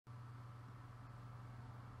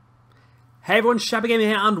Hey everyone, Shabby Gamer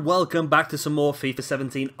here and welcome back to some more FIFA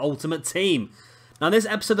 17 Ultimate Team. Now in this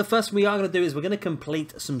episode, the first thing we are going to do is we're going to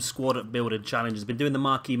complete some squad building challenges. Been doing the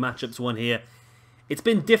marquee matchups one here. It's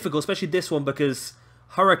been difficult, especially this one, because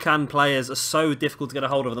Hurricane players are so difficult to get a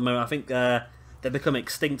hold of at the moment. I think they've become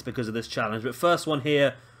extinct because of this challenge. But first one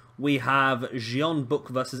here, we have Jean Book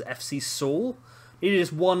versus FC Seoul. Needed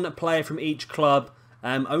just one player from each club.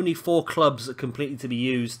 Only 4 clubs completely to be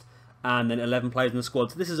used, and then 11 players in the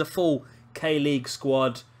squad. So this is a full K-League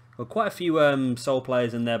squad. Got quite a few Seoul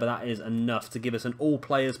players in there, but that is enough to give us an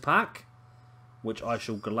all-players pack, which I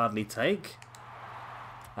shall gladly take.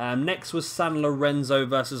 Next was San Lorenzo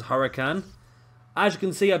versus Hurricane. As you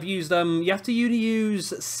can see, I've used you have to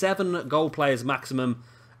use 7 goal players maximum,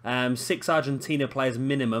 6 Argentina players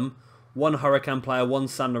minimum, 1 Hurricane player, 1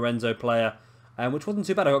 San Lorenzo player, which wasn't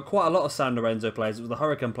too bad. I got quite a lot of San Lorenzo players. It was the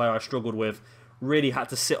Hurricane player I struggled with. Really had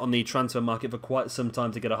to sit on the transfer market for quite some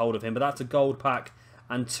time to get a hold of him. But that's a gold pack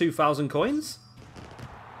and 2,000 coins.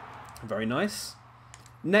 Very nice.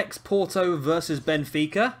 Next, Porto versus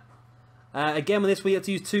Benfica. Again, with this we had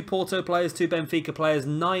to use 2 Porto players, 2 Benfica players,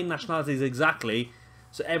 9 nationalities exactly.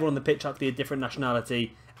 So everyone on the pitch had to be a different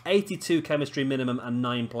nationality. 82 chemistry minimum and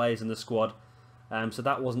 9 players in the squad. So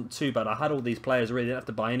that wasn't too bad. I had all these players, I really didn't have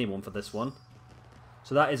to buy anyone for this one.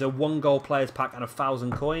 So that is a 1 goal players pack and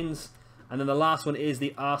 1,000 coins. And then the last one is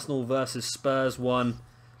the Arsenal versus Spurs one.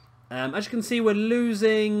 As you can see, we're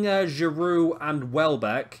losing Giroud and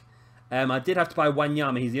Welbeck. I did have to buy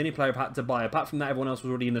Wanyama. He's the only player I've had to buy. Apart from that, everyone else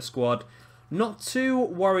was already in the squad. Not too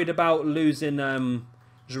worried about losing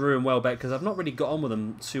Giroud and Welbeck, because I've not really got on with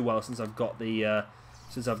them too well since I've got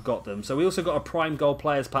them. So we also got a prime goal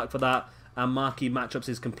players pack for that. And marquee matchups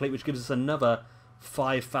is complete, which gives us another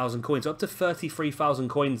 5,000 coins. So up to 33,000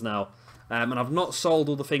 coins now. And I've not sold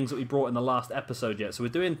all the things that we brought in the last episode yet. So we're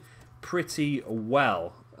doing pretty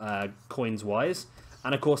well, coins-wise.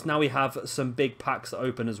 And of course, now we have some big packs to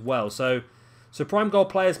open as well. So Prime Gold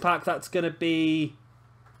Players Pack, that's going to be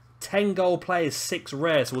 10 gold players, 6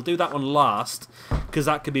 rare. So we'll do that one last, because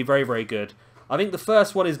that could be very, very good. I think the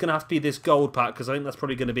first one is going to have to be this gold pack, because I think that's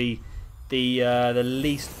probably going to be the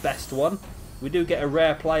least best one. We do get a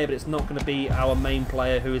rare player, but it's not going to be our main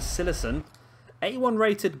player, who is Sillerson. 81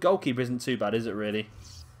 rated goalkeeper isn't too bad, is it really?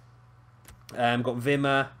 Got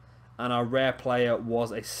Vimmer, and our rare player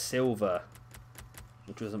was a silver,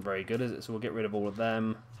 which wasn't very good, is it? So we'll get rid of all of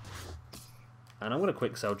them. And I'm going to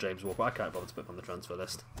quick sell James Walker. I can't bother to put him on the transfer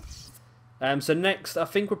list. So next, I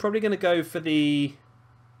think we're probably going to go for the...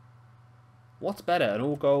 What's better? An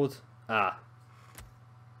all gold?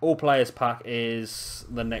 All players pack is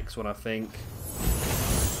the next one, I think.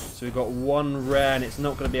 So we've got 1 rare, and it's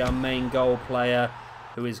not going to be our main goal player,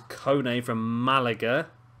 who is Kone from Malaga.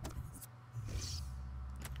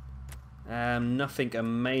 Nothing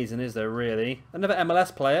amazing, is there, really? Another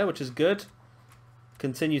MLS player, which is good.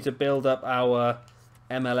 Continue to build up our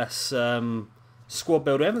MLS squad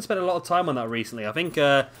builder. We haven't spent a lot of time on that recently. I think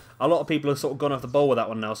a lot of people have sort of gone off the ball with that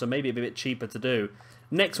one now, so maybe it'd be a bit cheaper to do.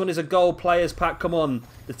 Next one is a gold players pack. Come on.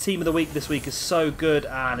 The team of the week this week is so good,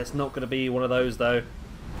 and it's not going to be one of those, though.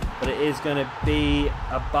 But it is going to be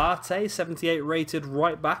Abate, 78 rated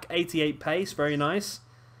right back, 88 pace, very nice.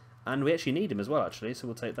 And we actually need him as well, actually, so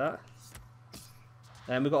we'll take that.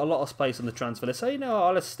 And we've got a lot of space on the transfer list, so you know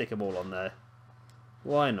what, let's stick them all on there.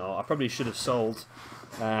 Why not? I probably should have sold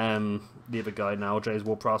the other guy now, James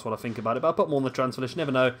Ward-Prowse, while I think about it. But I'll put them all on the transfer list, you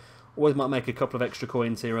never know. Always might make a couple of extra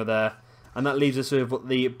coins here or there. And that leaves us with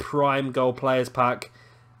the Prime Gold Players Pack.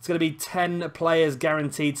 It's going to be 10 players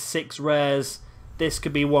guaranteed, 6 rares. This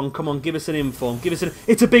could be one. Come on, give us an inform. Give us an...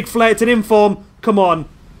 It's a big flare. It's an inform. Come on.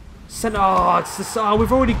 It's just,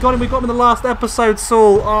 we've already got him. We got him in the last episode,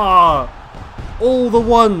 Saul. All the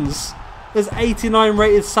ones. There's 89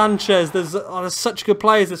 rated Sanchez. There's such good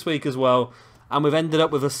players this week as well. And we've ended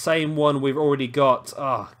up with the same one we've already got.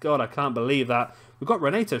 Oh, God, I can't believe that. We've got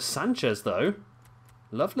Renato Sanchez, though.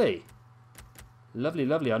 Lovely. Lovely,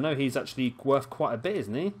 lovely. I know he's actually worth quite a bit,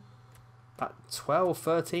 isn't he? At 12,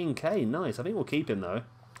 13k. Nice. I think we'll keep him, though.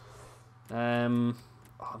 I'm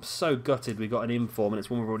so gutted we got an inform and it's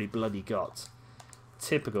one we've already bloody got.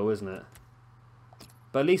 Typical, isn't it?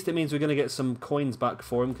 But at least it means we're going to get some coins back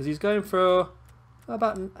for him, because he's going for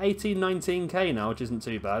about 18, 19k now, which isn't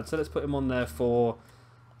too bad. So let's put him on there for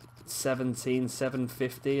 17,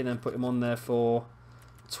 750, and then put him on there for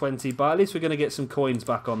 20. But at least we're going to get some coins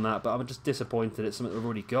back on that. But I'm just disappointed it's something we've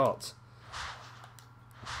already got.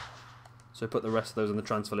 So put the rest of those on the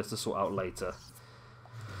transfer list to sort out later.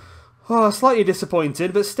 Oh, slightly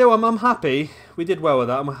disappointed, but still I'm happy. We did well with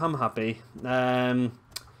that. I'm happy.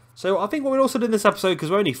 So I think what we'll also do in this episode, because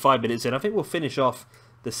we're only 5 minutes in, I think we'll finish off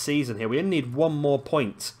the season here. We only need one more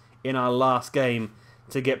point in our last game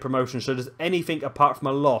to get promotion. So just anything apart from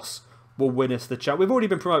a loss will win us the chat. We've already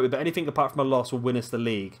been promoted, but anything apart from a loss will win us the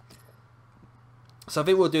league. So I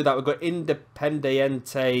think we'll do that. We've got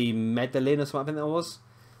Independiente Medellin or something, I think that was.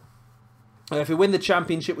 If we win the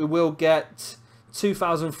championship, we will get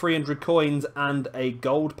 2,300 coins and a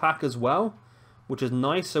gold pack as well, which is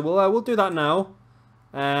nice. So we'll do that now.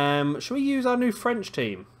 Should we use our new French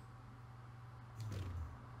team?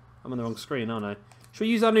 I'm on the wrong screen, aren't I? Should we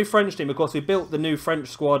use our new French team? Of course, we built the new French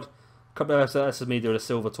squad. A couple of this is me doing a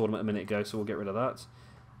silver tournament a minute ago, so we'll get rid of that.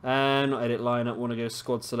 Not edit lineup. Want to go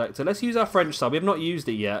squad selector. Let's use our French side. We have not used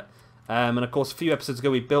it yet. And of course, a few episodes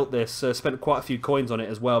ago we built this. Spent quite a few coins on it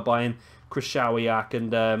as well, buying Krishawiak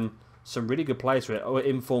and some really good players for it. Oh,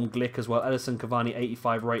 Inform Glick as well. Edison Cavani,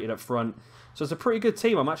 85 rated up front. So it's a pretty good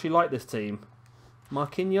team. I'm actually like this team.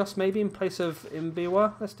 Marquinhos maybe in place of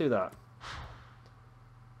Imbiwa. Let's do that.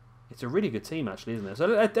 It's a really good team, actually, isn't it? So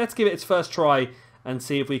let's give it its first try and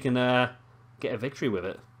see if we can get a victory with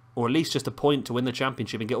it. Or at least just a point to win the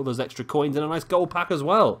championship and get all those extra coins and a nice gold pack as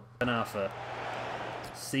well. Benafa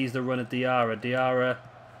sees the run of Diarra. Diarra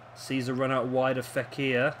sees the run out wide of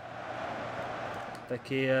Fekir.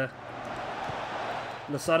 Fekir.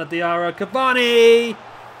 Lasana Diarra. Cavani!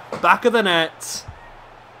 Back of the net.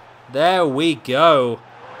 There we go.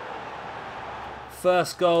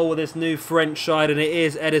 First goal with this new French side, and it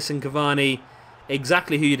is Edison Cavani.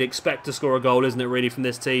 Exactly who you'd expect to score a goal, isn't it, really, from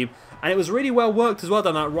this team? And it was really well worked as well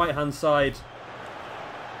down that right-hand side.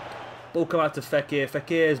 Ball come out to Fekir.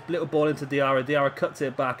 Fekir's little ball into Diarra. Diarra cuts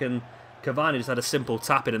it back, and Cavani just had a simple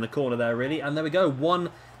tap-in in the corner there, really. And there we go,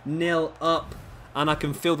 1-0 up. And I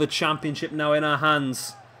can feel the championship now in our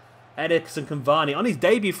hands. Edison Cavani, on his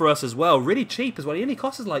debut for us as well. Really cheap as well. He only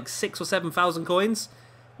cost us like 6,000 or 7,000 coins,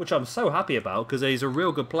 which I'm so happy about because he's a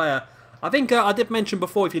real good player. I think I did mention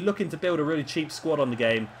before, if you're looking to build a really cheap squad on the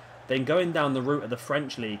game, then going down the route of the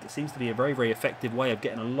French League, it seems to be a very, very effective way of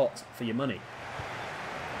getting a lot for your money.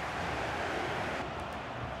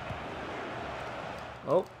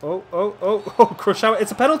 Oh, crush out.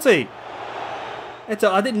 It's a penalty.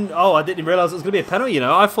 I didn't realise it was going to be a penalty, you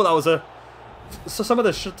know. I thought that was a... So some of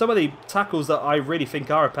the tackles that I really think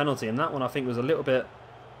are a penalty, and that one I think was a little bit...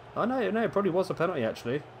 Oh, no, it probably was a penalty,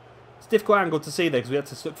 actually. It's a difficult angle to see there because we had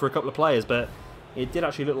to look for a couple of players, but it did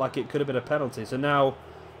actually look like it could have been a penalty. So now,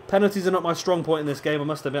 penalties are not my strong point in this game, I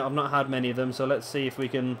must admit. I've not had many of them, so let's see if we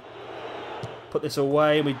can put this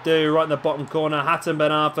away. And we do, right in the bottom corner. Hatton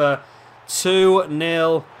Ben Arfa,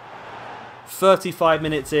 2-0, 35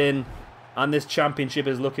 minutes in, and this championship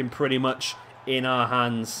is looking pretty much in our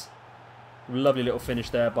hands. Lovely little finish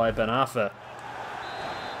there by Ben Arfa.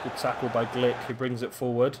 Good tackle by Glick, who brings it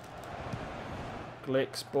forward.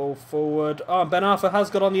 Glick's ball forward. Oh, and Ben Arfa has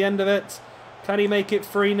got on the end of it. Can he make it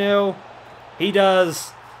 3-0? He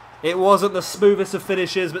does. It wasn't the smoothest of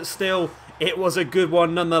finishes, but still, it was a good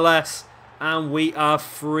one nonetheless. And we are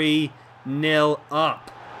 3-0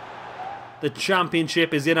 up. The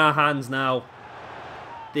championship is in our hands now.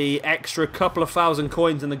 The extra couple of thousand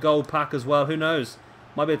coins in the gold pack as well. Who knows?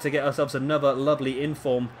 Might be able to get ourselves another lovely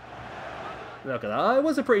inform. Look at that. It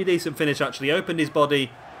was a pretty decent finish, actually. Opened his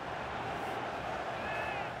body.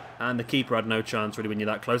 And the keeper had no chance, really, when you're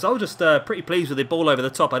that close. I was just pretty pleased with the ball over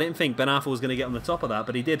the top. I didn't think Ben Arfa was going to get on the top of that,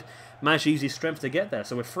 but he did manage to use his strength to get there.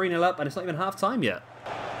 So we're 3-0 up, and it's not even half-time yet.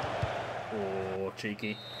 Oh,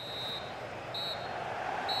 cheeky.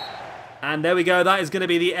 And there we go. That is going to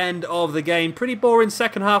be the end of the game. Pretty boring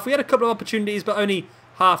second half. We had a couple of opportunities, but only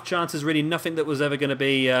half chances, really. Nothing that was ever going to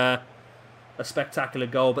be a spectacular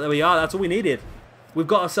goal. But there we are. That's all we needed. We've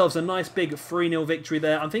got ourselves a nice big 3-0 victory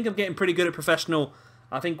there. I think I'm getting pretty good at professional.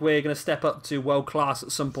 I think we're going to step up to world class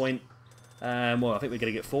at some point. Well, I think we're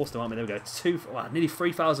going to get forced to, aren't we? There we go. Nearly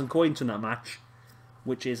 3,000 coins from that match,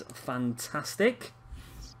 which is fantastic.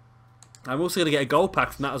 I'm also going to get a gold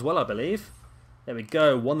pack from that as well, I believe. There we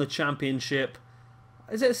go. Won the championship.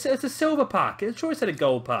 It's a silver pack. I'm sure it said a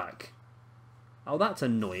gold pack. Oh, that's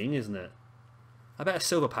annoying, isn't it? I bet a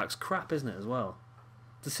silver pack's crap, isn't it, as well?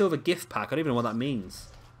 It's a silver gift pack. I don't even know what that means.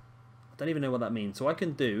 I don't even know what that means. So I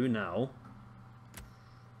can do now...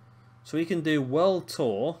 So we can do World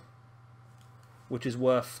Tour, which is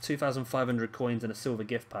worth 2,500 coins and a silver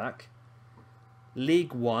gift pack.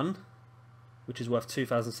 League 1, which is worth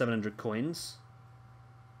 2,700 coins.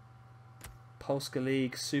 Polska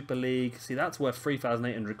League, Super League. See, that's worth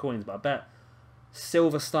 3,800 coins, but I bet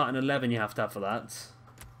silver starting 11 you have to have for that. So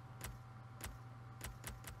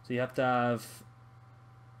you have to have,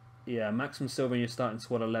 yeah, maximum silver in your starting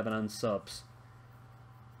squad 11 and subs.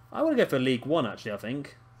 I want to go for League 1, actually, I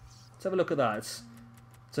think. Let's have a look at that.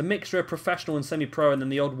 It's It's a mixture of professional and semi-pro and then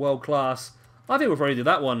the odd world class. I think we'll probably do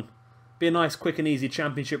that one. Be a nice, quick and easy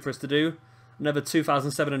championship for us to do. Another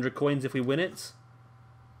 2,700 coins if we win it.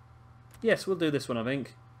 Yes, we'll do this one, I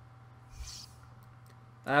think.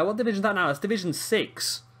 What division is that now? That's Division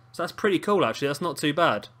 6. So that's pretty cool, actually. That's not too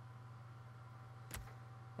bad.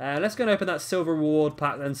 Let's go and open that silver reward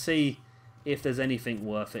pack and see if there's anything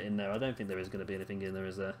worth it in there. I don't think there is going to be anything in there.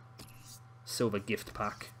 Is a silver gift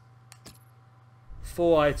pack.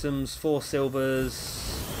 4 items, 4 silvers.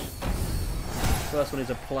 First one is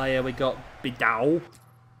a player. We got Bidow.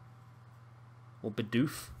 Or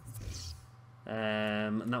Bidoof.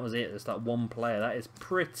 And that was it. There's that one player. That is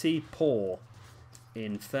pretty poor.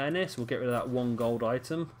 In fairness, we'll get rid of that 1 gold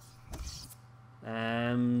item.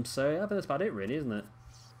 So I think that's about it, really, isn't it?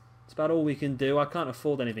 It's about all we can do. I can't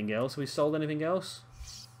afford anything else. Have we sold anything else?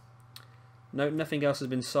 No, nothing else has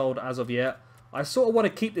been sold as of yet. I sort of want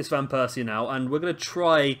to keep this Van Persie now, and we're going to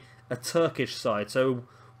try a Turkish side. So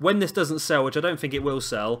when this doesn't sell, which I don't think it will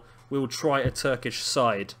sell, we will try a Turkish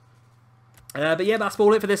side. But yeah, that's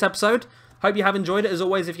all it for this episode. Hope you have enjoyed it. As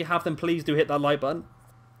always, if you have, then please do hit that like button.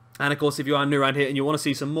 And of course, if you are new around here and you want to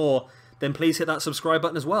see some more, then please hit that subscribe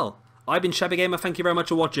button as well. I've been Shabby Gamer, thank you very much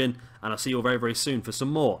for watching, and I'll see you all very, very soon for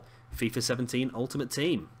some more FIFA 17 Ultimate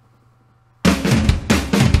Team.